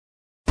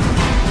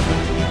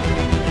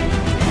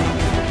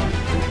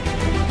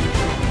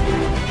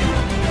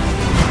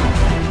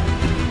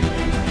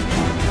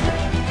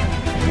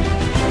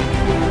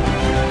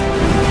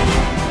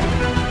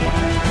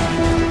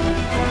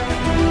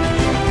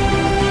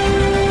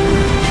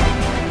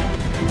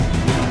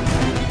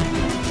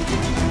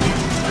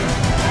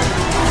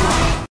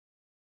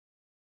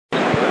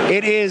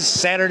It is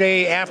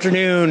Saturday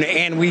afternoon,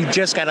 and we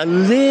just got a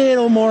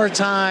little more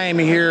time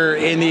here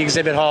in the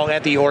exhibit hall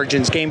at the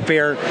Origins Game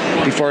Fair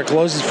before it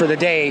closes for the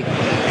day.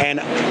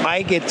 And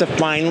I get to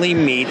finally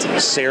meet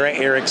Sara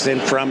Erickson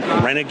from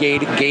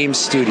Renegade Game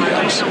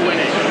Studios.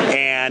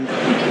 And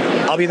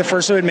I'll be the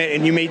first to admit,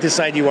 and you may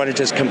decide you want to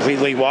just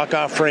completely walk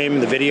off frame,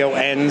 the video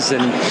ends,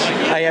 and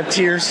I have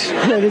tears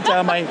running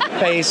down my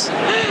face.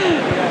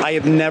 I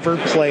have never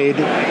played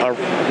a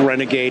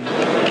Renegade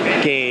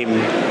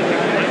game.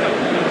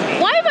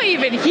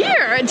 Even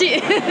here.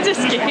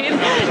 Just kidding.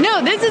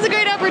 No, this is a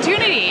great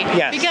opportunity.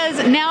 Yes.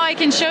 Because now I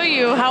can show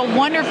you how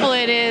wonderful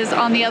it is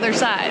on the other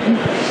side,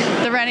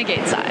 the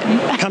Renegade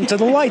side. Come to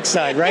the light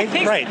side, right?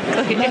 Exactly.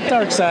 Right. Not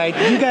dark side.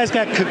 You guys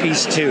got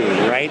cookies too,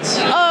 right?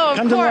 Oh, of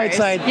Come to the light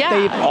side. Yeah.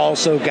 They've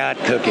also got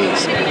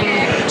cookies.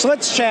 So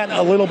let's chat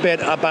a little bit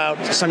about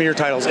some of your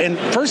titles. And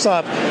first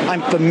off,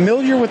 I'm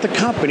familiar with the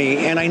company,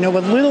 and I know a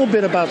little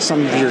bit about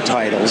some of your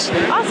titles.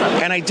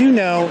 Awesome. And I do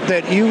know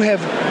that you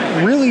have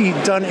really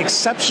done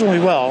exceptionally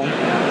well,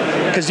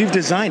 because you've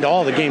designed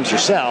all the games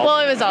yourself. Well,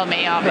 it was all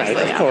me, obviously.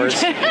 Right, of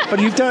course. But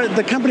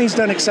the company's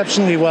done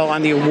exceptionally well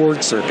on the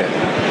award circuit.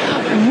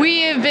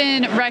 We have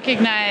been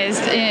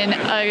recognized in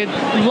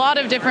a lot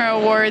of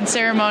different award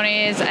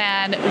ceremonies,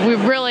 and we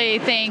really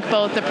thank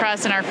both the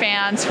press and our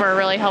fans for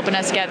really helping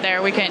us get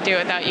there. We couldn't do it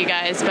without you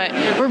guys, but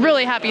we're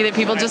really happy that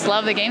people just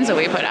love the games that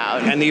we put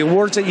out. And the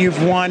awards that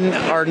you've won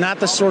are not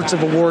the sorts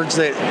of awards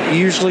that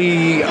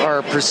usually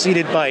are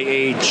preceded by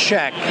a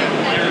check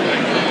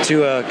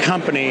to a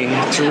company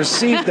to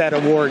receive that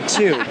award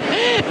too.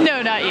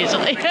 No, not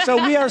usually.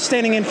 So we are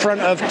standing in front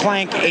of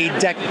Clank, a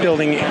deck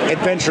building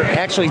adventure.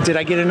 Actually, did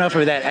I get enough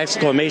of that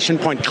exclamation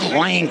point?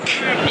 Clank.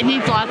 It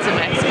needs lots of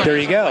exclamation There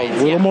you go.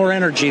 points, A little more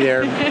energy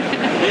there.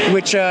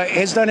 Which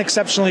has done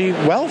exceptionally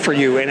well for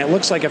you, and it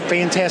looks like a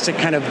fantastic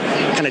kind of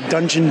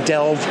dungeon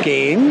delve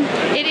game.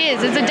 It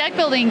is. It's a deck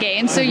building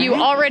game, so you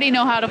already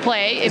know how to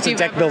play. It's a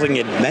deck building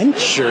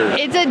adventure.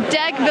 It's a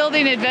deck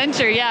building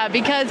adventure, yeah,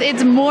 because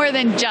it's more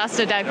than just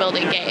a deck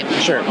building game.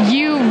 Sure.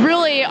 You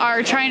really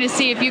are trying to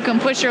see if you can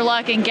push your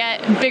luck and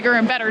get bigger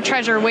and better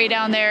treasure way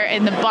down there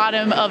in the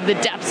bottom of the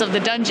depths of the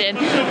dungeon,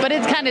 but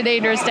it's kind of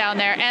dangerous down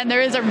there, and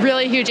there is a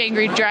really huge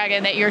angry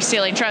dragon that you're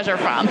stealing treasure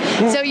from.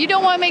 So you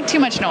don't want to make too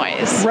much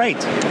noise.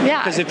 Right.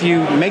 Yeah. Because if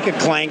you make a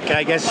Clank,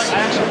 I guess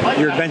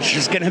your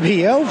adventure's going to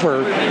be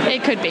over.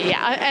 It could be,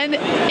 yeah. And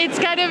it's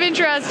kind of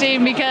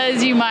interesting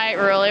because you might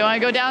really want to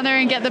go down there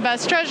and get the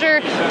best treasure,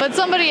 but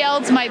somebody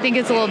else might think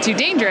it's a little too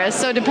dangerous.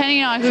 So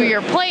depending on who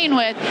you're playing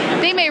with,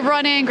 they may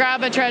run in,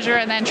 grab a treasure,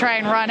 and then try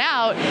and run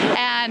out,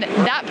 and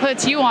that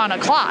puts you on a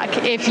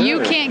clock. If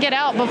you can't get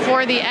out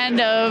before the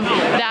end of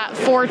that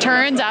 4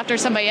 turns after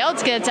somebody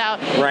else gets out,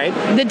 right,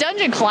 the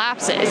dungeon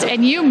collapses,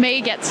 and you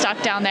may get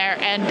stuck down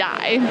there and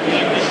die.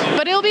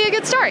 But it'll be a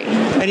good story.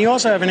 And you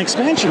also have an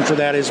expansion for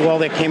that as well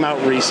that came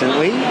out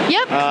recently.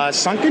 Yep.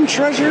 Sunken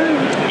Treasure?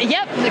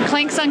 Yep. The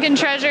Clank Sunken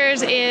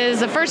Treasures is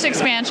the first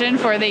expansion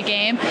for the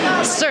game.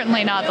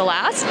 Certainly not the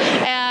last.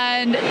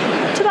 And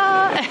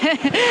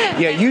ta-da!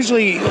 Yeah,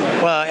 usually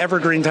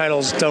evergreen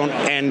titles don't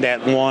end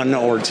at 1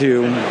 or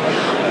 2.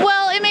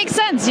 Well, it makes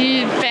sense.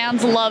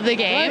 Fans love the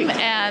game,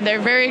 and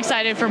they're very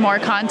excited for more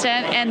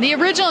content. And the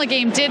original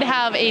game did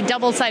have a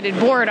double-sided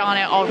board on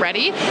it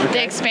already.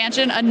 The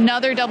expansion,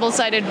 another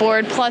double-sided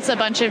board, plus a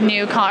bunch of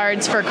new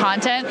cards for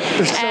content.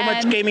 There's so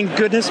much gaming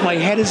goodness, my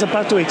head is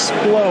about to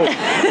explode.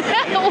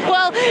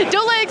 Well,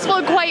 don't let it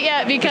explode quite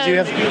yet, because you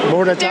have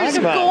more to talk about. There's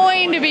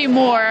going to be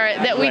more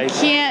that we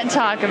can't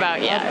talk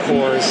about yet. Of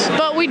course.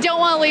 But we don't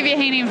want to leave you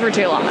hanging for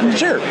too long.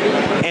 Sure.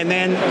 And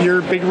then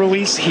your big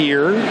release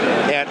here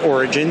at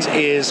Origins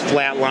is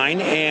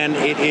Flatline, and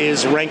it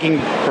is ranking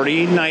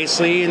pretty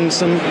nicely in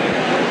some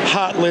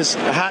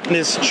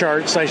hotness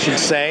charts, I should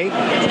say.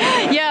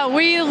 Yeah,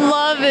 we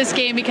love this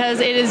game because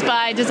it is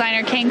by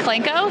designer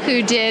Clank,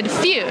 who did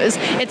Fuse.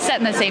 It's set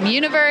in the same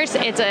universe.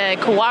 It's a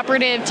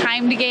cooperative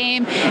timed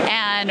game,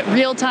 and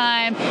real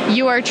time.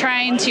 You are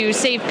trying to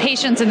save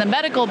patients in the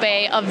medical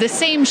bay of the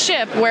same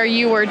ship where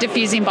you were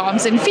defusing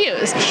bombs in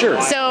Fuse.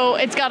 Sure. So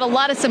it's got a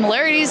lot of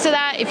similarities to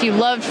that. If you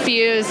loved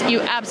Fuse,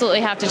 you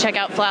absolutely have to check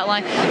out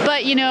Flatline.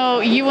 But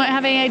you won't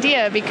have any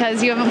idea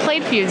because you haven't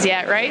played Fuse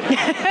yet, right?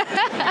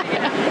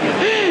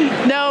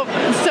 Nope,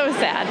 so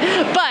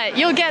sad. But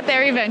you'll get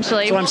there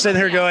eventually. So I'm sitting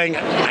here going,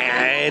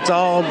 it's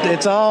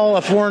all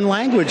a foreign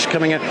language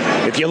coming in.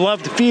 If you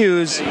loved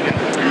Fuse.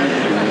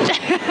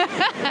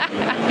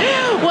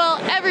 Well,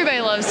 everybody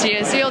loves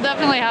Fuse, so you'll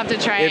definitely have to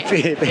try it.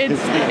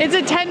 It's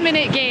a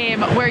 10-minute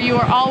game where you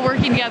are all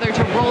working together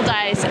to roll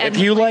dice. And if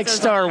you like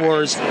Star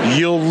Wars,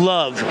 you'll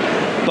love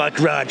Buck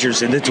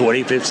Rogers in the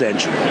 25th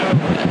century.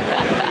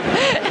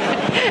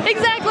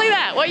 Exactly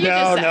that. What you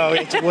just said. No,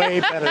 it's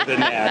way better than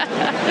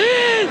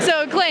that.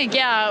 So Clank,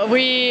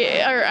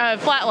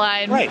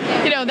 Flatline, right?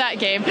 That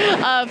game.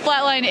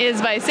 Flatline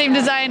is by same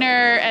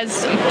designer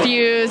as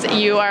Fuse.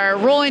 You are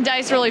rolling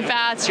dice really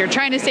fast. You're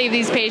trying to save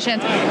these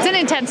patients. It's an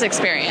intense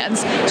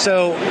experience.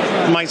 So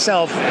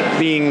myself,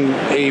 being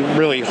a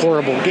really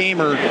horrible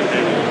gamer,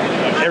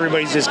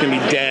 everybody's just going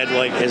to be dead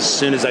like as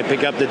soon as I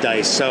pick up the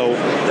dice. So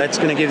that's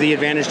going to give the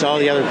advantage to all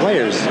the other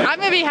players. I'm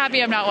going to be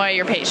happy I'm not one of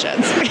your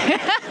patients.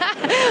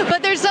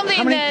 But there's something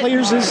How many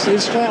players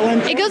is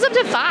Flatline? It goes up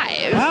to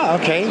 5. Oh,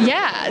 okay.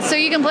 Yeah, so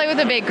you can play with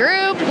a big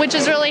group, which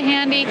is really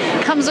handy.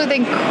 Comes with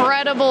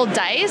incredible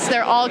dice.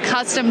 They're all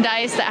custom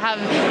dice that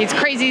have these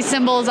crazy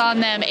symbols on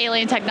them,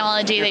 alien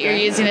technology that you're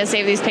using to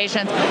save these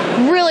patients.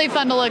 Really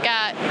fun to look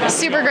at.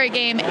 Super great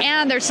game.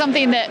 And there's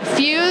something that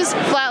Fuse,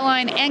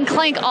 Flatline, and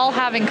Clank all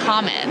have in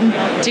common.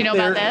 Do you know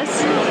about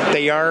this?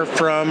 They are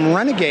from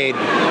Renegade.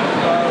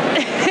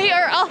 They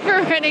are all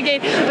from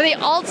Renegade, but they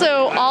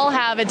also all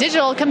have a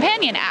digital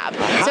companion app.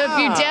 So if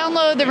you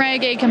download the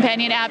Renegade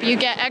companion app, you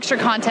get extra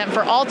content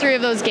for all 3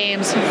 of those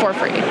games for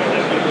free.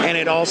 And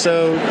it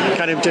also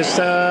kind of just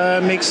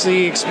makes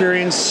the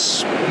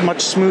experience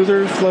much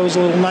smoother, flows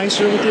a little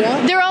nicer with the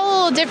app? They're all a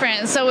little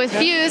different. So with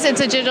Fuse,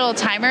 it's a digital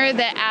timer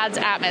that adds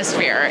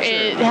atmosphere. Sure.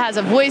 It has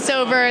a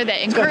voiceover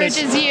that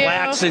encourages you.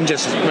 Clacks and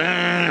just...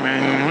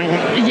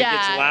 It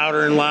gets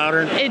louder and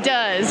louder. It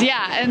does,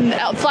 yeah. And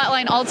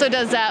Flatline also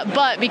does that,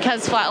 but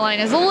because Flatline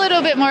is a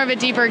little bit more of a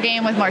deeper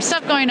game with more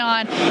stuff going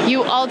on,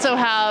 you also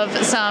have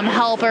some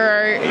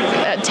helper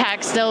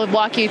text that will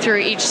walk you through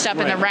each step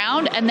in the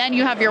round, and then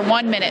you have your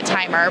 1-minute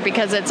timer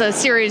because it's a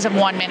series of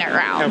 1-minute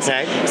rounds.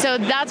 Okay. So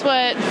that's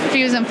what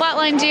Fuse and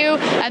Flatline do,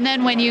 and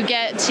then when you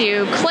get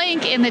to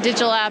Clank in the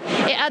digital app,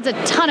 it adds a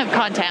ton of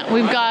content.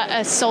 We've got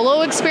a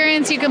solo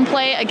experience you can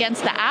play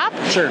against the app,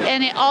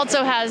 and it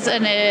also has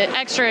an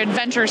extra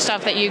adventure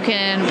stuff that you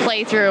can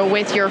play through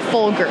with your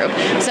full group.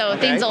 So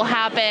things will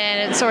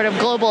happen, sort of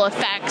global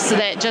effects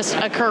that just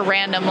occur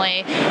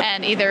randomly,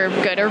 and either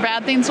good or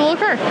bad things will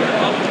occur.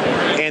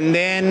 And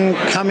then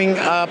coming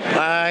up,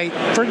 I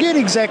forget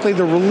exactly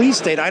the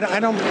release date.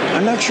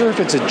 I'm not sure if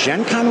it's a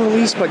Gen Con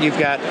release, but you've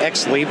got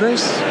Ex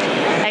Libris.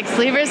 Ex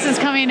Libris is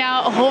coming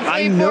out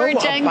hopefully for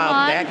Gen Con.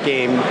 About that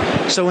game.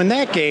 So in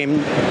that game,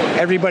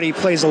 everybody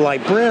plays a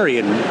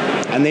librarian,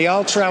 and they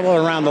all travel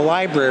around the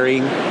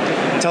library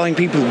telling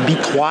people to be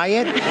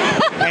quiet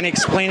and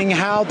explaining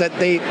how that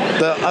the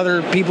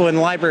other people in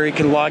the library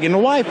can log into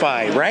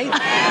Wi-Fi, right?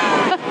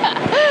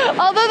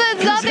 Although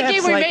that's not the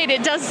game we made,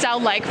 it does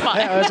sound like fun.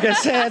 Yeah, I was going to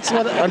say, that's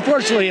what,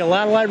 unfortunately, a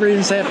lot of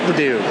librarians have to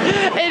do.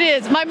 It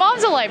is. My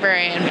mom's a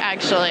librarian,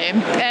 actually,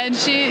 and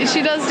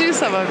she does do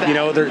some of that. You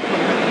know,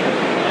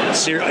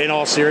 in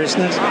all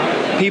seriousness,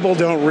 people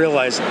don't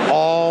realize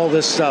all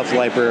the stuff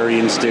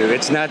librarians do.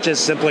 It's not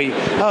just simply,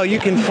 oh, you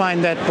can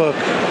find that book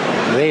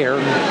there.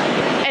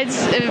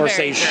 Or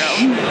say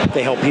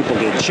they help people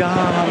get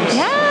jobs.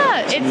 Yeah,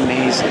 it's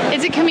amazing.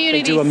 It's a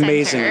community. They do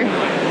amazing.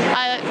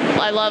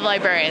 I love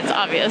librarians,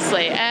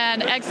 obviously,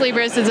 and Ex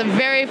Libris is a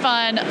very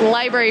fun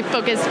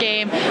library-focused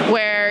game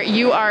where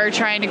you are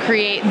trying to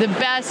create the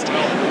best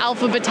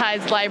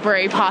alphabetized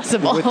library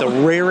possible. With the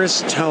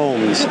rarest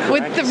tomes.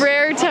 With the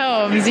rare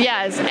tomes,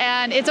 yes.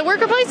 And it's a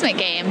worker placement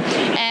game.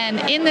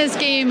 And in this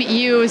game,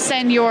 you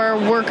send your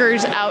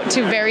workers out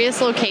to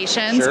various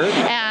locations,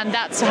 and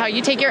that's how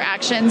you take your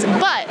actions.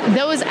 But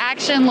those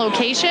action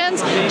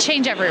locations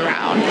change every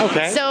round.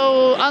 Okay.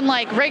 So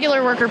unlike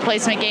regular worker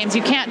placement games,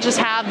 you can't just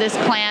have this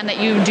plan that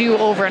you do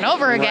over and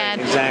over again.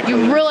 Exactly.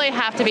 You really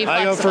have to be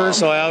flexible. I go first,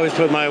 so I always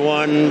put my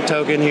 1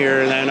 token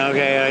here, and then,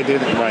 I do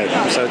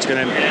So it's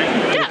going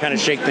to kind of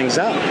shake things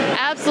up.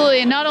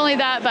 Absolutely. And not only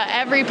that, but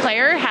every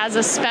player has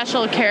a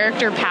special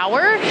character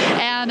power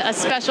and a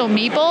special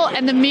meeple,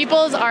 and the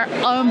meeples are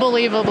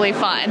unbelievably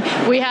fun.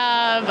 We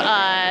have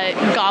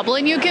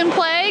Goblin you can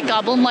play,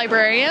 Goblin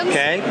Librarians.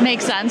 Okay.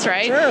 Makes sense,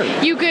 right?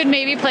 Sure. You could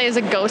maybe play as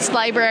a Ghost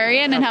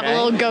Librarian and have a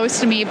little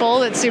ghost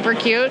meeple that's super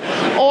cute,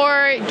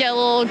 or get a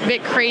little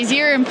bit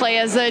crazier and play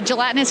as a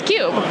gelatinous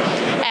cube.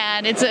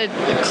 And it's a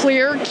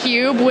clear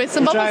cube with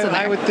some bubbles in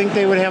there. I would think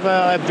they would have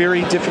a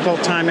very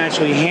difficult time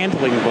actually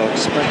handling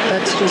books, but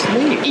that's just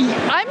me.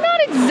 I'm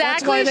not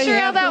exactly sure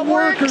how that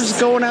works. Workers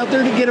going out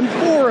there to get them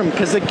for them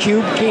because the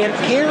cube can't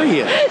carry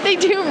it. They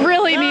do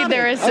really need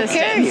their assistance.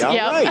 Okay,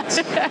 all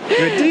right.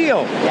 Good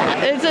deal.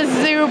 Yeah, it's a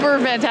super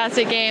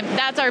fantastic game.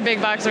 That's our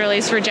big box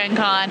release for Gen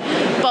Con.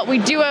 But we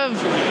do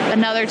have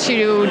another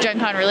 2 Gen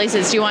Con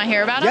releases. Do you want to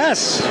hear about them?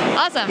 Yes.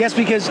 Awesome. Yes,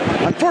 because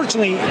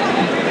unfortunately,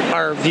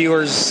 our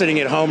viewers sitting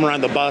at home or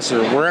on the bus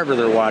or wherever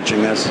they're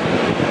watching this,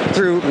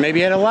 through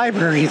maybe at a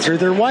library, through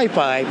their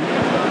Wi-Fi,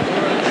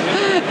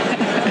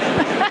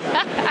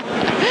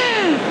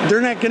 they're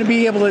not going to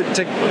be able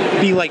to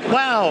be like,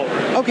 wow,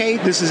 okay,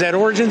 this is at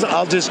Origins.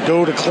 I'll just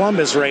go to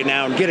Columbus right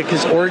now and get it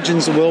because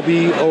Origins will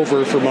be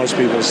over for most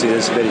people to see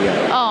this video.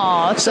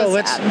 Oh, so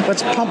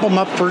let's pump them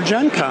up for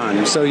Gen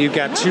Con. So you've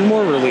got 2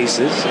 more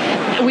releases.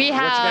 We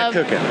have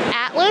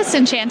Atlas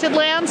Enchanted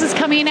Lands is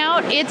coming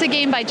out. It's a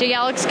game by J.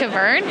 Alex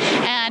Cavern,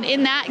 and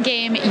in that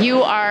game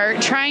you are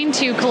trying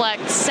to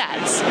collect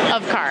sets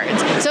of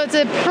cards. So it's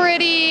a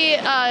pretty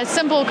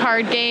simple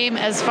card game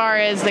as far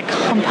as the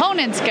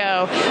components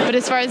go, but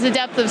as far as has a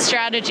depth of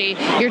strategy.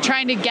 You're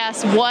trying to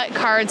guess what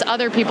cards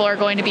other people are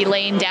going to be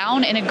laying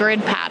down in a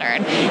grid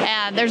pattern.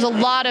 And there's a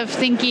lot of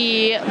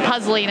thinky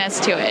puzzliness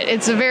to it.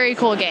 It's a very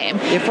cool game.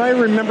 If I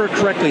remember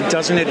correctly,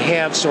 doesn't it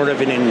have sort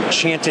of an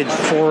enchanted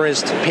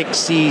forest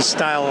pixie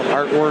style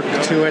artwork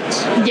to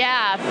it?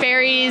 Yeah,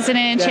 fairies in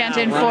an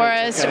enchanted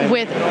forest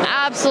with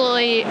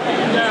absolutely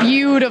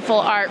beautiful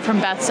art from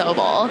Beth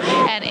Sobel.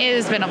 And it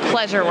has been a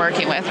pleasure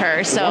working with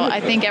her. So I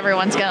think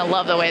everyone's going to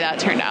love the way that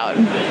turned out.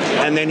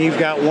 And then you've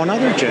got one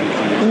other Gen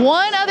Con.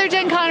 One other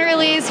Gen Con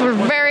release. We're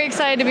very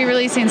excited to be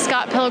releasing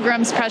Scott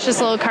Pilgrim's Precious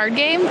Little Card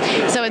Game.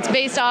 So it's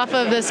based off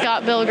of the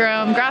Scott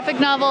Pilgrim graphic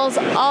novels,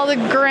 all the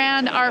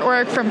grand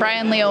artwork from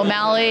Brian Lee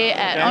O'Malley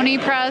at Oni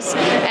Press.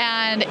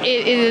 And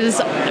it is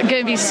going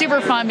to be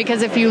super fun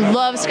because if you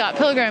love Scott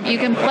Pilgrim, you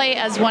can play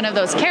as one of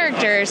those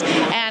characters.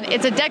 And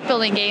it's a deck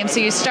building game, so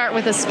you start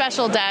with a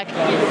special deck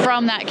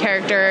from that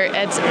character.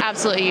 It's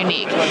absolutely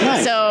unique.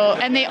 Nice. So,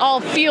 and they all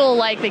feel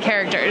like the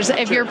characters.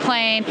 If you're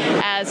playing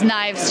as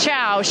Knives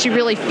Chow, she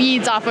really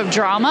feeds off of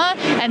drama,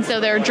 and so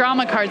there are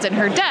drama cards in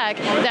her deck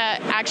that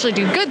actually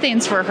do good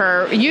things for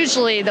her.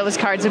 Usually those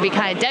cards would be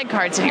kind of dead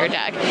cards in your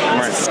deck.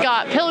 Right.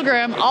 Scott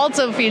Pilgrim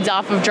also feeds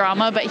off of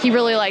drama, but he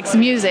really likes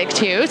music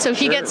too, so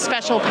he gets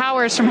special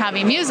powers from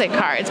having music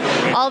cards.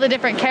 All the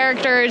different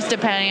characters,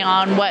 depending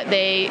on what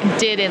they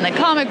did in the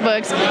comic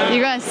books,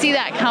 you're going to see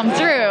that come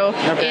through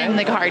in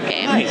the card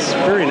game. Nice,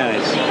 very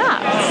nice.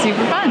 Yeah,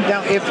 super fun.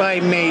 Now, if I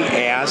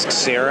may ask,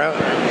 Sarah,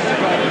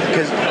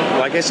 because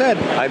like I said,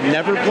 I've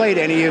never played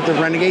any of the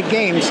Renegade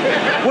games,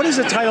 what is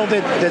a title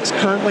that's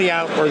currently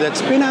out or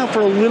that's been out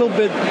for a little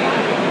bit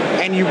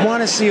and you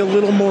want to see a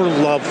little more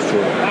love for?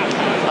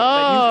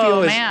 Oh, that you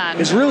feel man.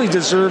 is really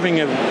deserving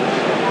of...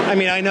 I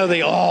mean, I know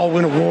they all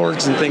win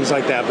awards and things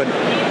like that, but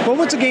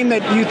what's a game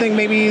that you think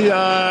maybe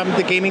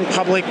the gaming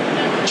public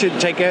should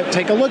take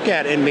a look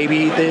at, and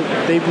maybe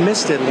they've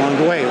missed it along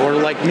the way, or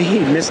like me,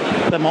 missed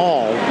them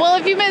all? Well,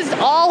 if you missed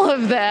all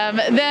of them,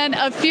 then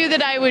a few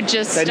that I would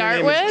just Then start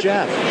your name is with.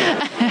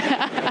 Jeff.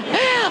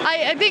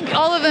 I think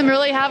all of them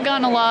really have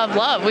gotten a lot of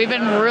love. We've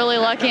been really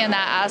lucky in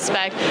that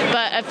aspect,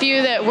 but a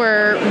few that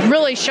were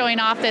really showing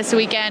off this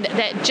weekend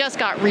that just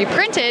got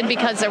reprinted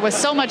because there was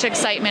so much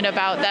excitement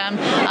about them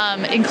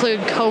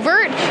include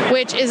Covert,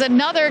 which is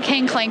another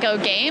King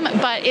Clanko game,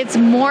 but it's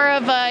more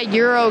of a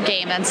Euro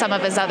game than some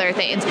of his other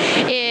things.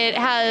 It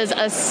has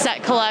a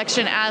set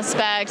collection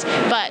aspect,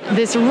 but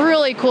this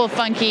really cool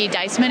funky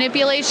dice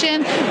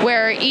manipulation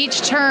where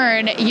each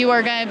turn you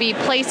are going to be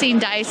placing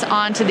dice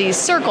onto these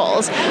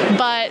circles,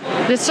 but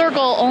the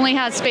circle only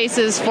has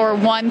spaces for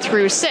 1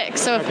 through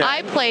 6. So if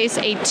I place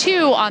a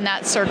 2 on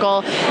that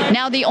circle,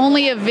 now the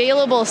only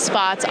available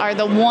spots are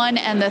the 1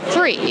 and the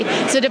 3.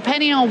 So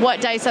depending on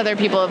what dice other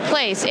people have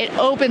placed, it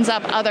opens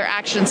up other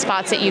action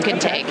spots that you can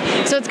take.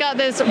 So it's got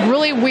this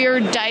really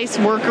weird dice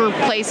worker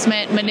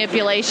placement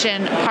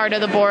manipulation part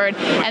of the board,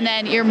 and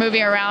then you're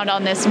moving around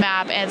on this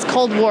map, and it's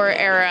Cold War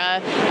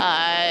era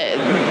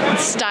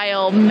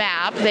style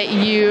map that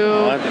you...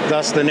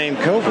 Thus the name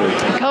Covert.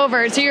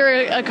 Covert. So you're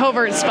a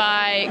covert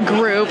spy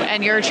group,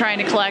 and you're trying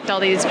to collect all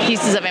these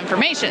pieces of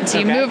information. So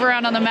you move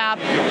around on the map,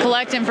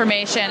 collect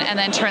information, and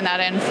then turn that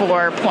in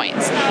for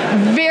points.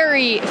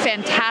 Very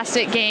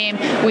fantastic game.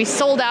 We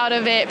sold out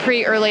of it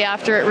pretty early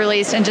after it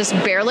released and just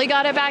barely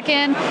got it back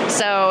in.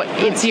 So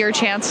it's your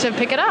chance to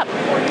pick it up.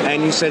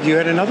 And you said you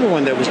had another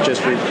one that was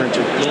just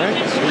reprinted,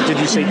 correct? Did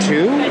you say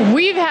 2?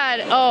 We've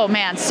had, oh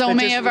man, so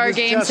many of our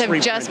games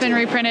have just been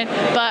reprinted,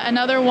 but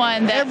another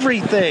one that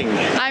everything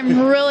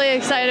I'm really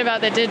excited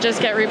about that did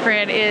just get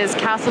reprinted is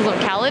Castles of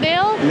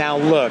Caladale. Now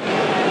look,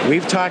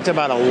 we've talked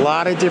about a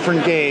lot of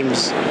different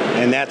games,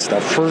 and that's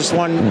the first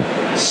one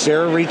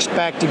Sarah reached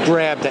back to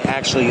grab to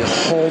actually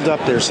hold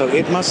up there. So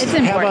it must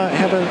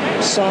have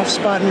a soft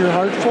spot in your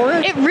heart for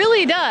it? It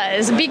really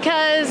does,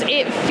 because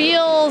it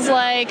feels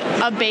like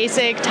a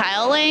basic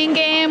tile laying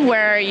game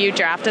where you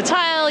draft a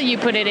tile, you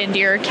put it into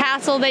your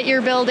castle that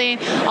you're building,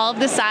 all of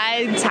the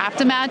sides have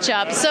to match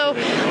up. So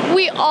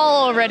we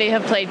all already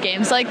have played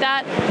games like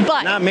that,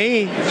 but... Not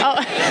me. Oh.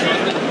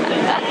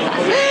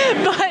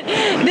 But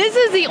this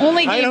is the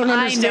only game I know of. I don't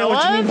understand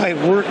what you mean by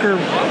worker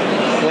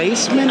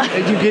placement.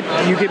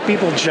 You get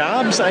people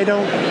jobs? I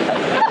don't...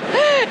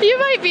 You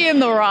might be in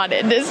the wrong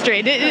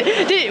industry.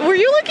 Were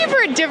you looking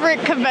for a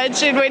different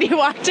convention when you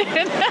walked in?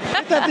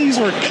 I thought these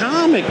were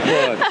comic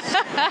books.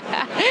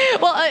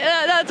 Well,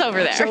 that's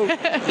over there.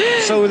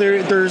 So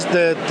there's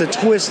the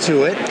twist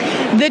to it.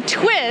 The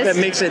twist that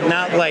makes it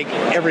not like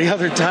every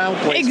other tile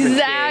placement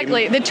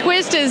Exactly. game. The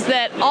twist is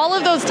that all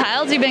of those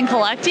tiles you've been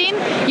collecting,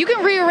 you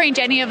can rearrange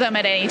any of them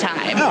at any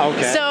time. Oh,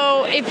 okay.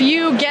 So if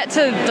you get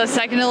to the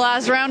second to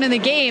last round in the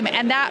game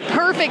and that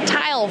perfect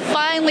tile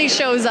finally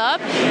shows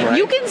up,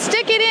 you can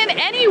stick it in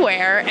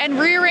anywhere and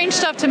rearrange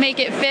stuff to make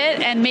it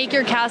fit and make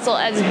your castle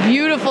as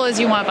beautiful as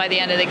you want by the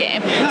end of the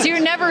game. So you're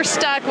never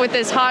stuck with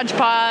this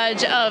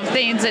hodgepodge of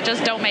things that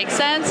just don't make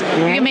sense.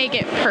 You can make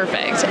it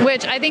perfect,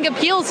 which I think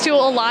appeals to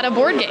a lot of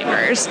board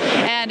gamers,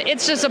 and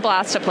it's just a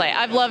blast to play.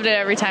 I've loved it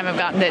every time I've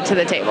gotten it to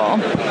the table.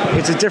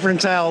 It's a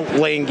different tile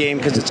laying game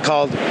because it's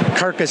called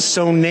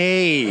Carcassonne.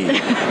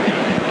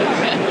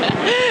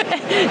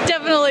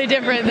 Definitely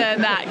different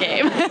than that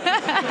game.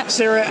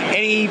 Sarah,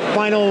 any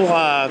final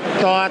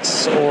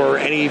thoughts or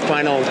any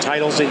final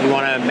titles that you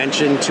want to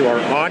mention to our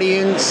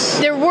audience?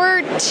 There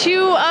were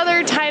 2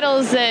 other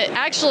titles that,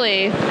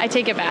 actually, I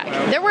take it back.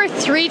 There were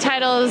 3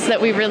 titles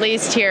that we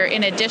released here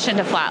in addition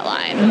to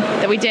Flatline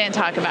that we didn't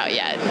talk about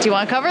yet. Do you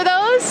want to cover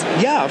those?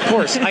 Yeah, of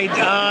course.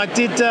 I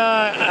did,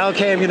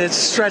 okay, I'm going to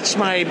stretch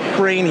my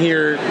brain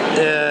here.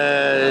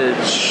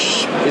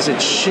 Is it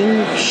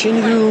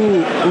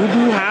Shingu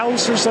Ubu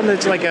House or something?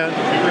 It's like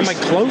am I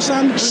close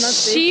on the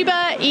pronunciation?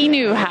 Shiba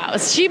Inu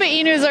House. Shiba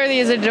Inus are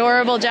these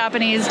adorable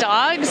Japanese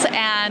dogs,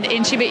 and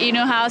in Shiba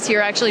Inu House,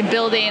 you're actually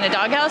building a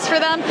doghouse for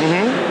them.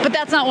 But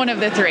that's not one of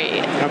the 3.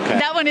 Okay.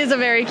 That one is a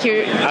very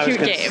cute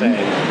game.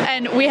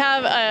 And we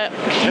have a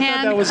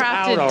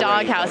handcrafted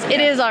doghouse.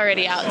 It is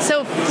already out.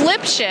 So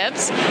Flip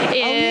Ships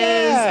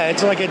is...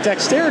 it's like a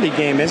dexterity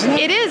game, isn't it?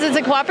 It is. It's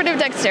a cooperative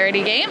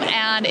dexterity game,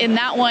 and in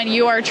that one,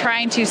 you are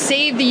trying to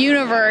save the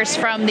universe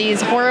from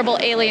these horrible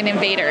alien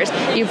invaders.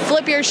 You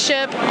flip your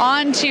ship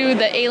onto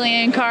the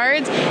alien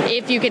cards.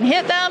 If you can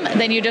hit them,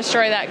 then you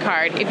destroy that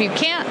card. If you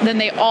can't, then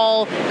they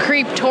all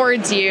creep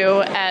towards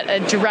you at a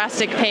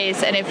drastic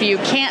pace, and if you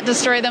can't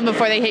destroy them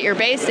before they hit your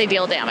base, they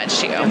deal damage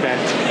to you.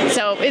 Okay.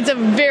 So it's a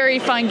very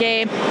fun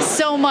game.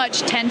 So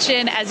much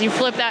tension as you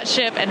flip that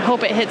ship and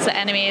hope it hits the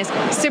enemies.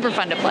 Super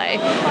fun to play.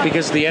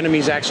 Because the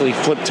enemies actually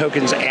flip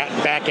tokens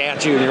back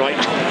at you, and you're like,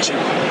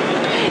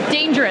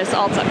 dangerous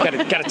also.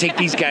 Gotta take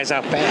these guys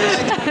out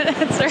fast.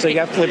 That's right. So you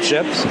got Flip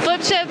Ships.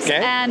 Flip Ships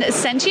and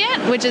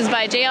Sentient, which is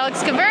by J.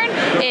 Alex Cavern.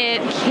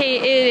 It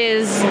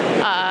is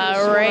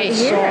right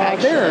here.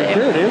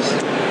 There it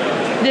is.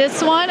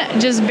 This one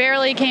just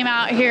barely came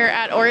out here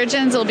at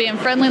Origins. It'll be in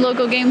friendly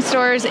local game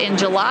stores in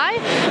July.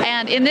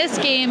 And in this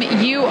game,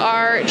 you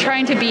are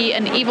trying to be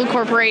an evil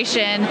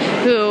corporation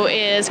who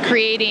is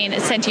creating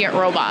sentient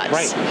robots.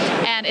 Right.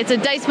 And it's a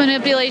dice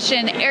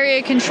manipulation,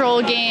 area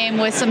control game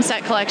with some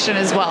set collection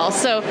as well.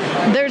 So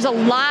there's a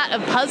lot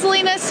of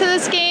puzzliness to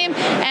this game,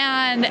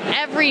 and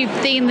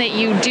everything that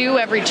you do,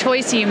 every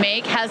choice you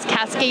make, has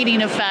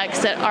cascading effects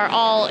that are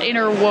all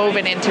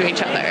interwoven into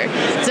each other.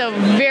 So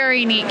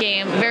very neat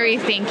game, very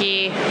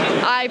thinky.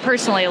 I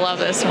personally love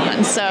this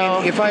one. So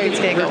and if I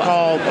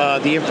recall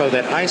the info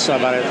that I saw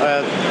about it,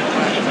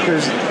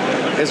 there's,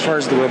 as far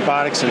as the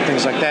robotics and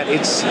things like that,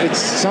 it's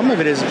some of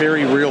it is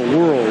very real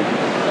world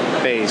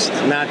based,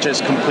 not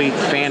just complete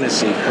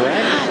fantasy,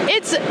 correct?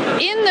 It's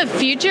in the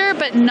future,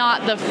 but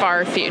not the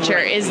far future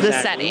is the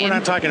setting. We're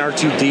not talking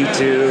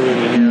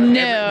R2-D2.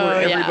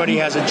 Everybody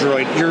has a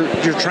droid.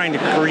 You're trying to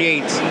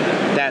create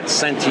that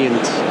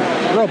sentient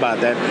robot,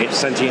 that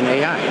sentient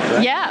AI,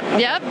 correct? Yeah,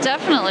 yep,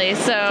 definitely.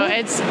 So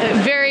it's a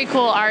very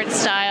cool art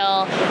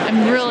style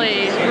and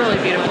really, really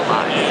beautiful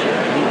box.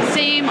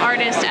 Same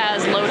artist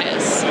as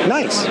Lotus.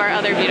 Nice. Some of our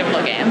other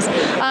beautiful games.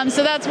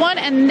 So that's one.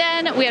 And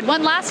then we had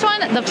one last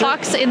one, The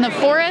Fox in the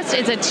Forest.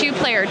 It's a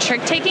 2-player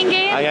trick-taking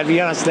game. I gotta be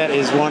honest, that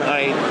is one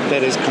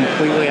that is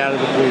completely out of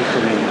the blue for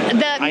me.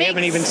 I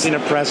haven't even seen a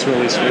press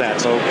release for that,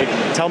 so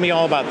tell me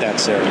all about that,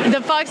 Sarah.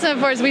 The Fox in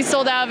the Forest, we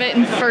sold out of it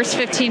in the first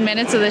 15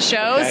 minutes of the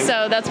show,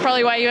 so that's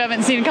probably why you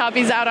haven't seen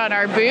copies out on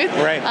our booth.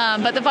 Right.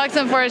 But The Fox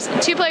in the Forest,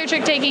 2-player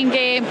trick-taking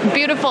game,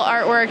 beautiful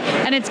artwork,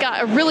 and it's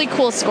got a really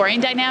cool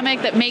scoring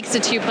dynamic that makes the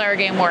 2-player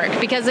game work,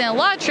 because in a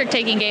lot of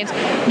trick-taking games,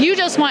 you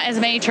just want as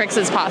many tricks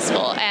as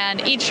possible,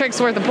 and each trick's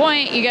worth a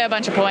point, you get a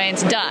bunch of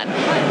points, done.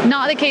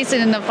 Not the case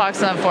in The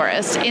Fox in the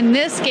Forest. In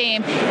this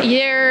game,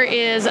 there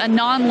is a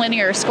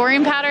non-linear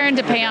scoring pattern.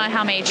 Depending on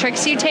how many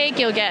tricks you take,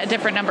 you'll get a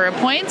different number of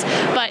points,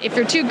 but if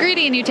you're too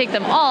greedy and you take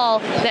them all,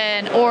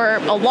 then, or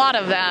a lot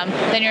of them,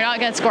 then you're not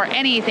going to score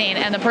anything,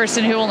 and the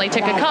person who only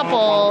took a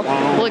couple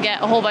will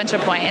get a whole bunch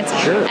of points.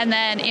 Sure. And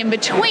then in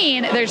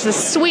between, there's the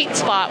sweet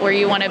spot where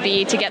you want to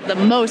be to get the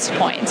most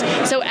points.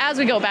 So as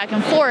we go back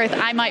and forth,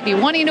 I might be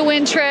wanting to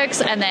win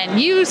tricks, and then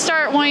you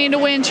start wanting to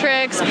win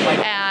tricks,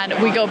 and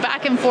we go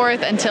back and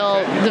forth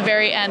until the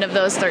very end of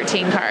those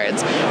 13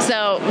 cards.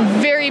 So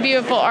very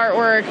beautiful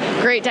artwork,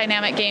 great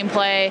dynamic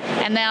gameplay,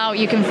 and now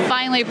you can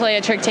finally play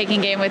a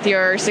trick-taking game with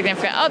your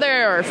significant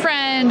other or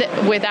friend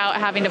without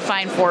having to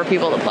find 4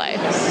 people to play.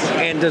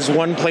 And does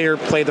one player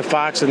play the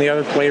fox and the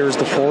other player is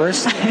the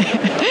forest?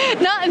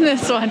 Not in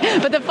this one,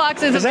 but the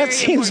fox is. That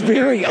seems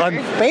very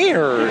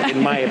unfair,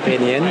 in my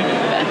opinion.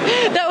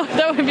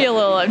 That would be a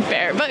little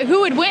unfair. But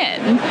who would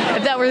win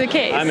if that were the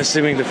case? I'm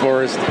assuming the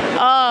forest.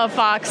 Oh,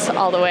 fox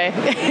all the way.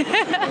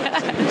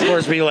 The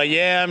forest be like,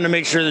 yeah, I'm gonna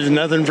make sure there's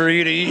nothing for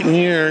you to eat in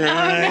here.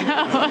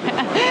 Oh,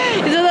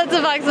 no. So Lots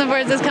of Boxes and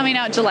Boards is coming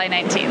out July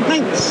 19th.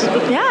 Thanks.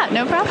 Yeah,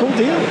 no problem. Cool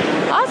deal.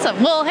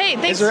 Awesome. Well, hey,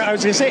 thanks. I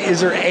was going to say, is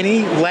there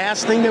any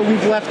last thing that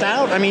we've left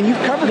out? I mean, you've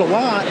covered a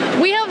lot.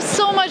 We have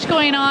so much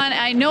going on.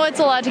 I know it's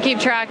a lot to keep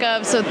track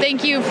of, so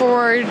thank you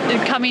for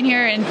coming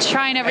here and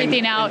trying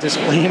everything out. And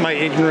displaying my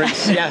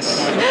ignorance,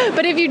 yes.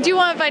 But if you do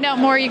want to find out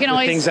more, you can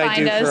always things find I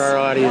do us. for our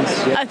audience.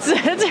 Yep.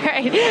 That's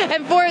right.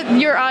 And for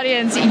your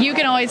audience, you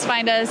can always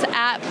find us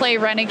at Play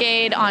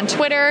Renegade on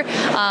Twitter,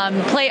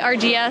 Play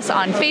RGS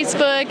on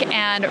Facebook,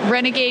 and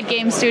Renegade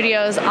Game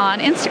Studios on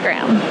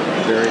Instagram.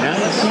 Very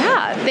nice.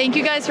 Yeah, thank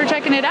you guys for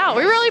checking it out.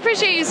 We really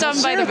appreciate you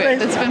stopping by the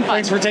booth. It's been fun.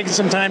 Thanks for taking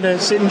some time to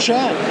sit and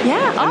chat.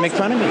 Yeah, awesome. And make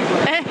fun of me.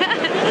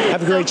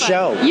 Have a great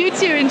show. You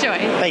too. Enjoy.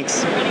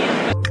 Thanks.